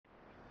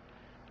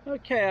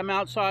Okay, I'm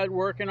outside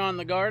working on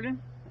the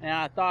garden, and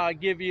I thought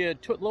I'd give you a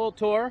little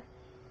tour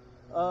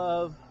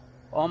of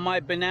all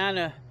my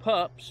banana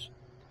pups.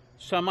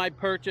 Some I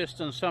purchased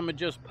and some are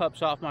just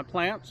pups off my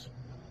plants.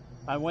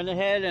 I went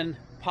ahead and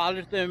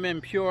potted them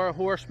in pure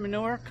horse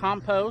manure,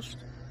 compost.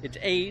 It's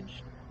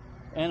aged,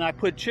 and I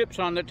put chips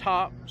on the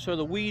top so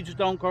the weeds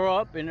don't grow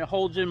up and it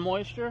holds in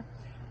moisture.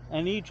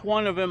 And each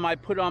one of them I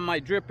put on my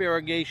drip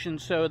irrigation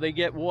so they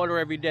get water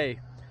every day.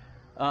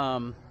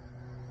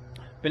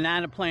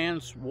 Banana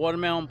plants,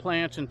 watermelon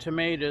plants, and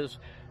tomatoes,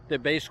 they're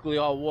basically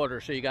all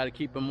water, so you got to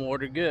keep them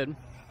watered good.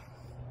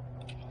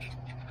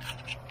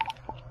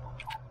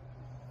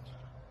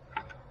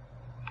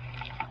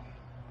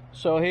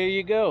 So here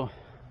you go.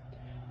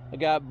 I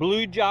got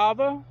blue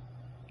java,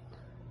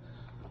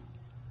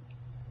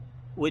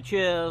 which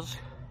is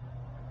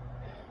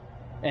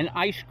an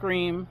ice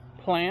cream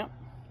plant,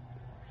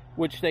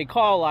 which they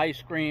call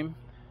ice cream,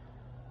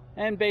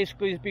 and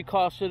basically it's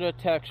because of the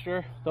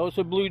texture. Those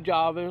are blue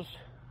javas.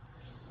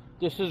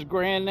 This is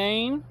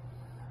grenade.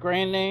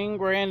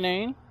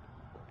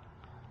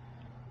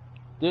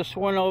 This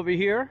one over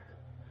here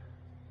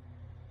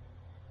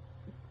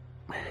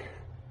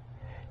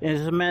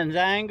is a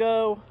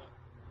manzango.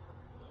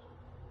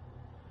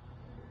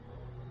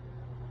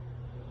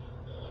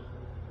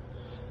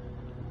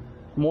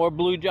 More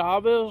blue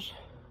javas.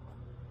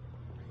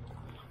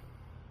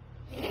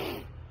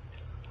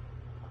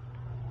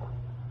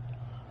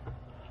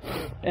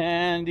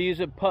 And these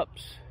are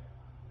pups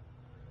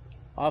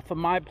off of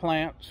my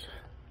plants.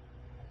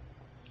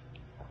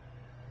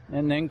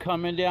 And then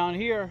coming down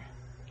here,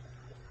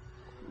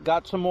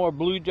 got some more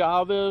blue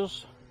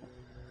javas,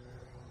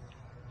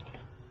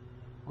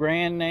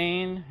 Grand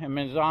Nain and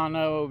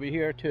Manzano over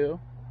here too.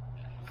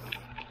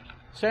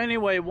 So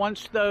anyway,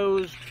 once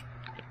those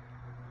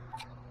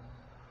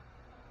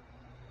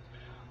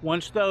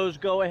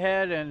go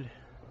ahead and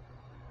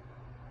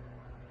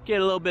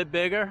get a little bit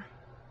bigger,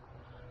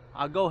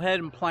 I'll go ahead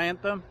and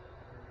plant them.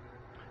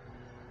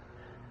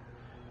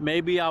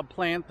 Maybe I'll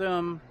plant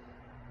them.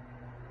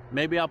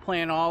 Maybe I'll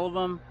plant all of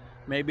them.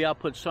 Maybe I'll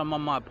put some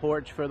on my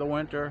porch for the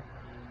winter.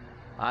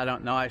 I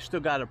don't know. I still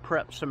got to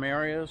prep some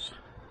areas.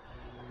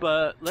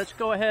 But let's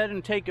go ahead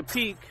and take a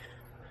peek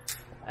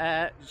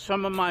at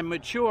some of my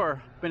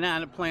mature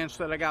banana plants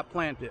that I got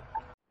planted.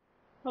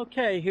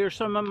 Okay, here's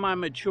some of my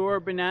mature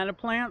banana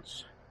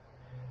plants.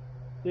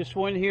 This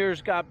one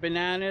here's got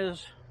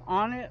bananas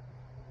on it.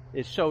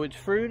 So it's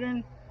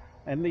fruiting.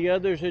 And the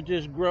others are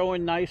just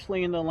growing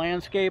nicely in the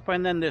landscape.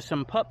 And then there's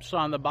some pups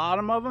on the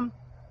bottom of them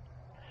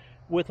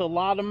with a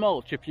lot of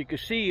mulch. If you can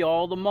see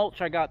all the mulch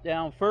I got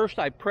down. First,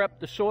 I prepped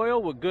the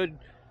soil with good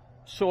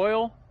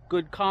soil,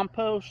 good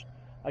compost.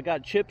 I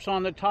got chips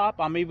on the top.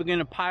 I'm even going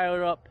to pile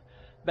it up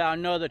about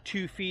another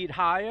 2 feet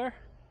higher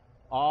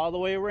all the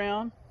way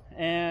around.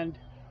 And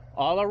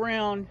all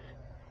around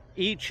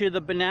each of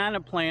the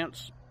banana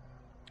plants,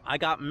 I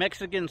got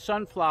Mexican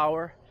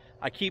sunflower.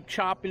 I keep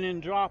chopping and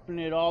dropping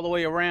it all the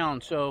way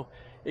around so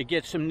it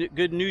gets some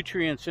good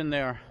nutrients in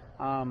there.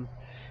 And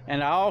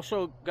I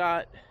also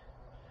got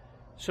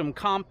some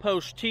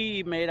compost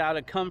tea made out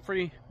of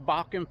comfrey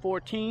Bakken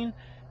 14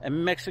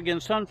 and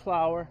Mexican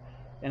sunflower.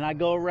 And I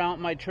go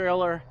around my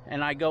trailer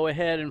and I go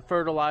ahead and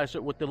fertilize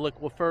it with the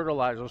liquid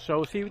fertilizer.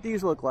 So see what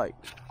these look like.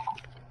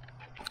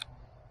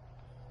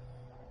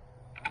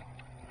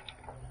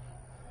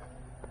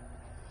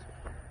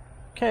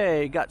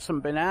 Okay, got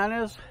some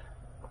bananas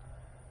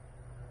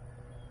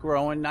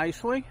growing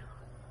nicely.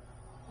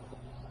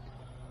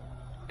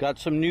 Got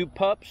some new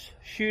pups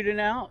shooting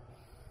out.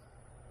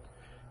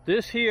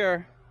 This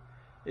here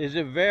is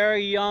a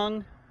very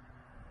young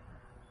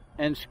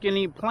and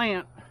skinny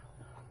plant,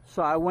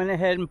 so I went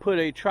ahead and put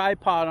a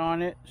tripod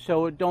on it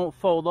so it don't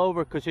fold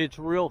over because it's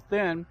real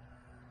thin.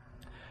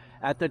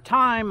 At the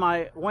time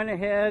I went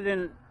ahead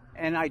and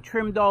I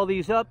trimmed all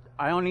these up.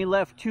 I only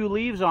left 2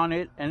 leaves on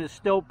it and it's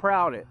still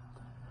sprouted.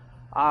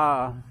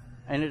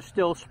 And it's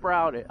still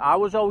sprouted. I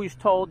was always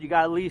told you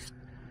got at least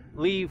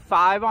leave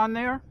 5 on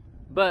there,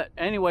 but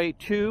anyway,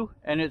 2,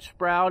 and it's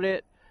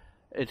sprouted.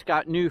 It's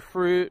got new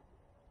fruit.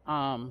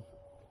 All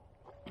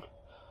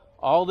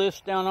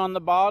this down on the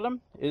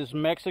bottom is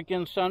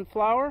Mexican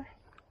sunflower,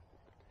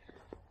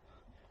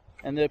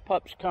 and the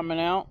pups coming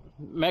out.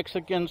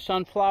 Mexican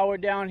sunflower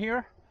down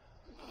here.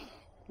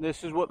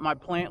 This is what my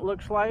plant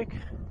looks like.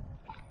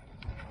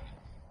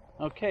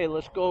 Okay,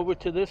 let's go over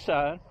to this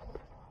side.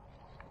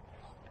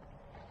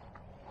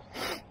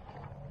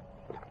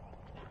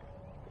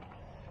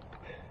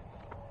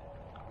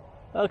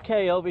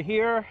 Okay, over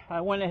here,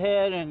 I went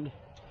ahead and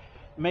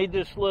made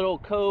this little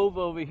cove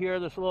over here,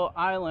 this little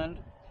island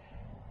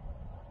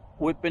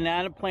with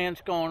banana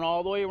plants going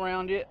all the way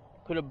around it.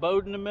 Put a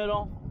boat in the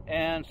middle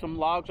and some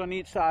logs on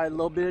each side, a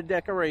little bit of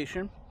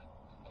decoration.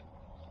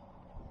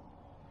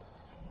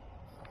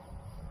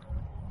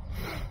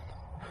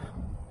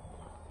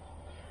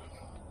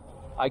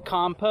 I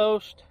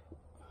compost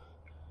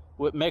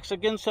with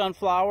Mexican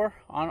sunflower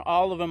on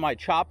all of them. I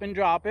chop and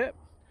drop it.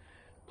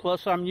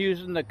 Plus I'm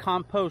using the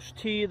compost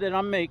tea that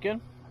I'm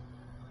making.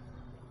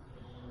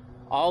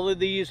 All of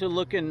these are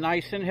looking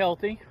nice and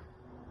healthy.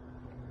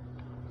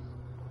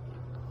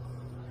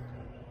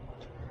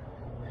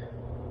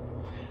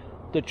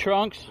 The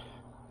trunks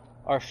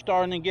are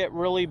starting to get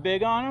really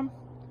big on them.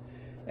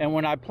 And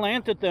when I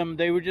planted them,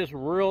 they were just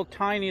real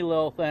tiny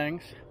little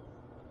things.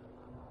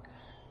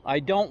 I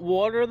don't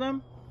water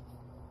them.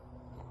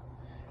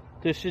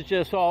 This is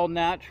just all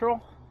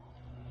natural.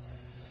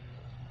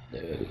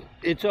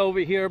 It's over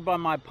here by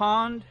my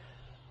pond.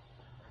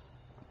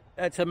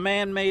 That's a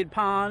man-made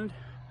pond.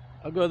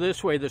 I'll go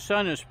this way. The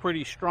sun is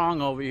pretty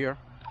strong over here.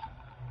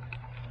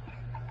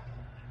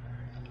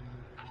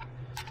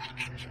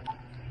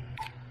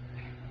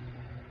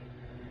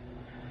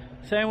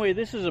 So anyway,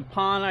 this is a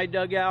pond I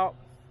dug out.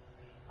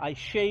 I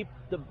shaped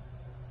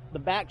the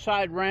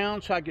backside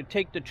round so I could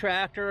take the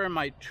tractor and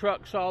my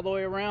trucks all the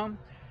way around.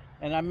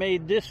 And I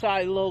made this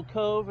side a little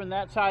cove and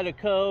that side a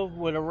cove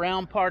with a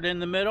round part in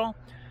the middle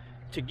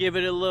to give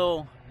it a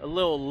little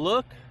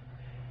look.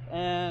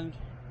 And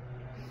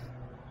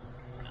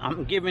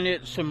I'm giving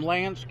it some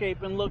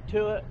landscaping look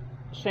to it.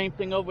 Same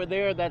thing over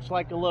there, that's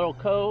like a little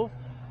cove.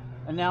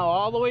 And now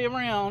all the way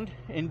around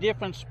in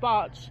different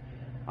spots,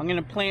 I'm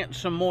gonna plant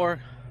some more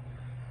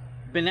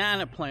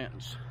banana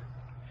plants.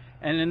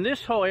 And in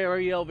this whole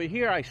area over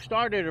here, I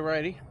started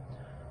already.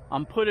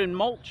 I'm putting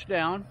mulch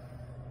down.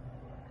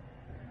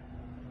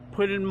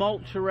 Putting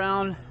mulch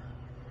around,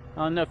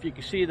 I don't know if you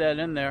can see that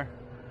in there,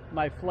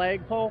 my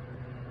flagpole,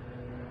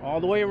 all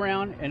the way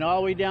around and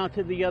all the way down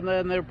to the other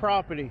end of their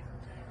property.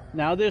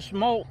 Now this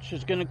mulch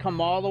is gonna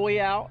come all the way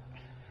out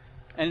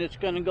and it's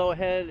gonna go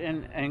ahead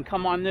and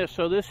come on this.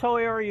 So this whole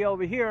area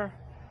over here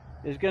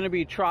is gonna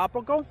be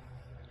tropical.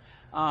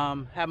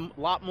 Have a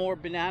lot more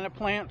banana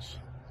plants.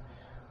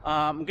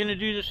 I'm gonna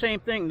do the same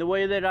thing. The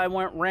way that I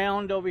went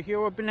round over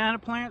here with banana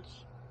plants,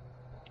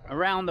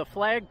 around the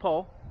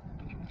flagpole,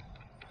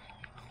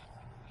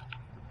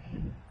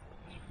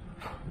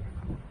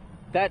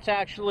 that's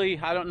actually,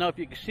 I don't know if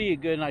you can see it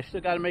good and I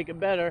still got to make it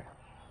better.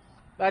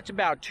 That's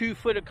about 2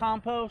 foot of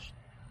compost.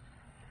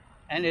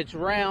 And it's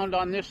round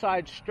on this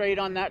side, straight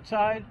on that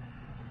side.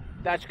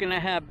 That's going to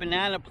have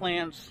banana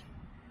plants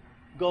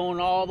going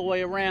all the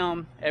way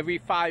around every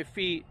 5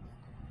 feet.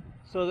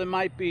 So there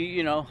might be,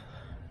 you know,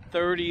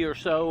 30 or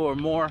so or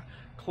more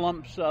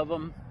clumps of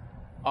them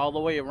all the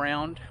way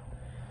around.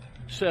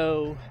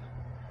 So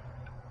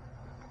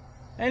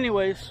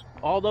anyways,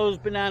 all those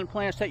banana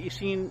plants that you've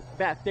seen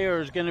back there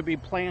is going to be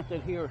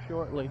planted here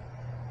shortly.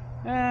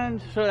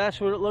 And so that's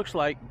what it looks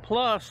like.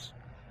 Plus,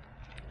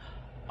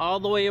 all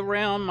the way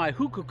around my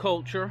Hugel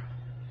culture,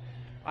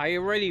 I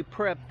already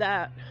prepped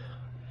that.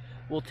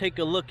 We'll take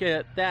a look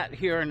at that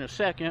here in a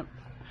second.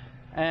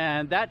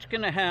 And that's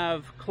going to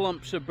have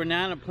clumps of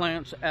banana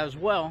plants as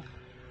well,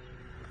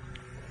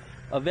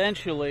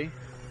 eventually.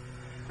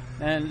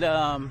 And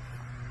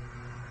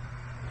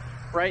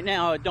right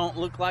now it don't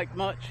look like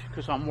much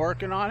because I'm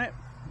working on it,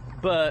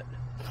 but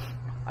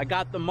I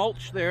got the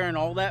mulch there and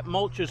all that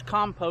mulch is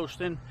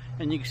composting,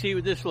 and you can see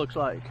what this looks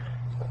like.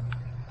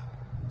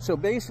 So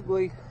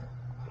basically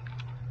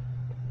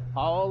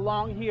all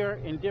along here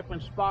in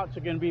different spots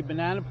are going to be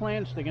banana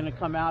plants. They're going to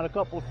come out a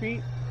couple of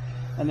feet,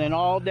 and then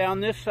all down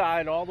this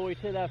side all the way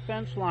to that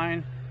fence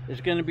line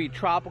is going to be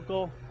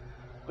tropical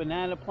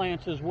banana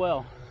plants as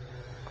well.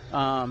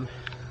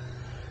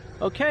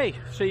 Okay,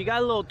 so you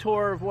got a little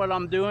tour of what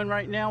I'm doing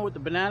right now with the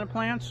banana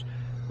plants.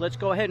 Let's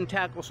go ahead and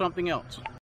tackle something else.